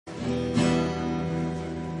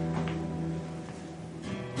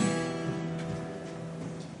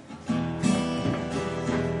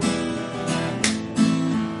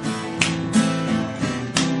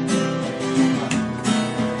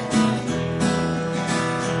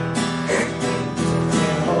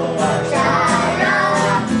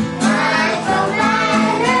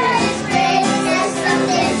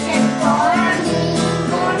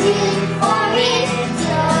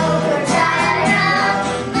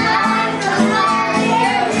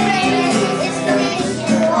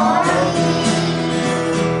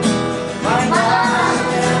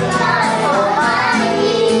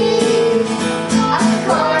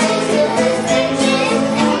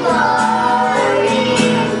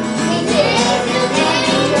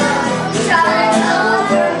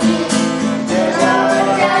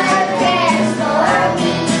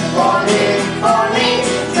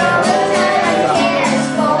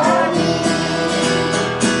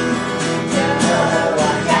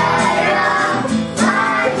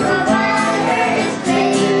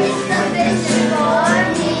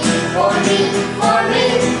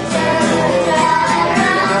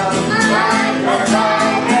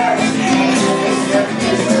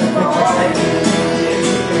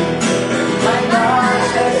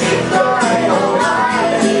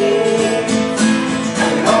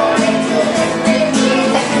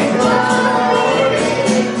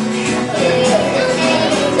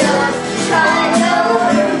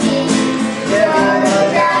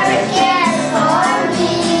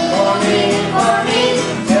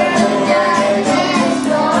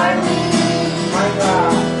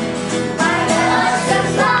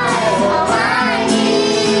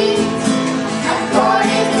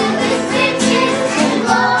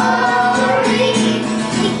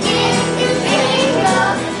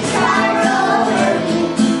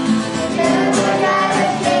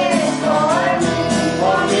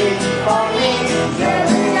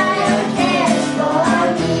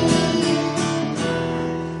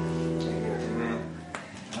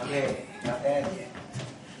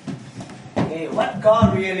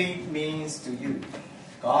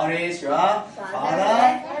God is your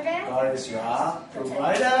Father. God is your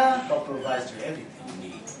provider. God provides you everything you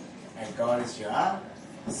need. And God is your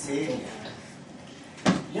Savior.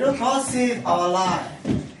 You know, God saved our life.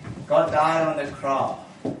 God died on the cross.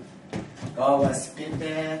 God was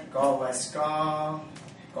beaten. God was strong.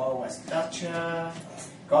 God was tortured.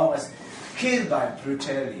 God was killed by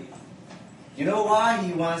brutality. You know why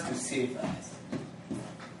He wants to save us?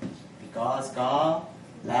 Because God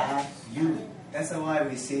loves you. That's why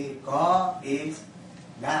we say God is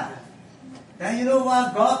love. Now you know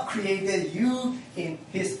what? God created you in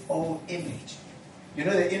His own image. You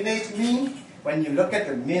know the image means? When you look at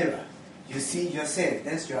the mirror, you see yourself.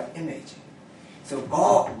 That's your image. So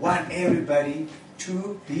God wants everybody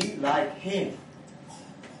to be like Him.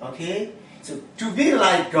 Okay? So to be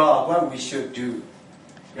like God, what we should do.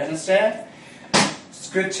 You understand?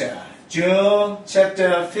 Scripture. John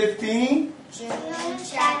chapter 15. John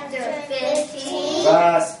chapter 15.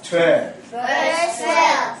 Verse 12. Verse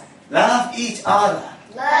 12. Love each other.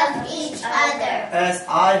 Love each other. As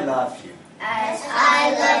I love you. As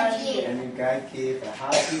I love you. And you guys give a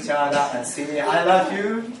hug to each other and say, I love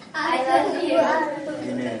you. I love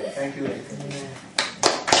you. Amen. Thank you.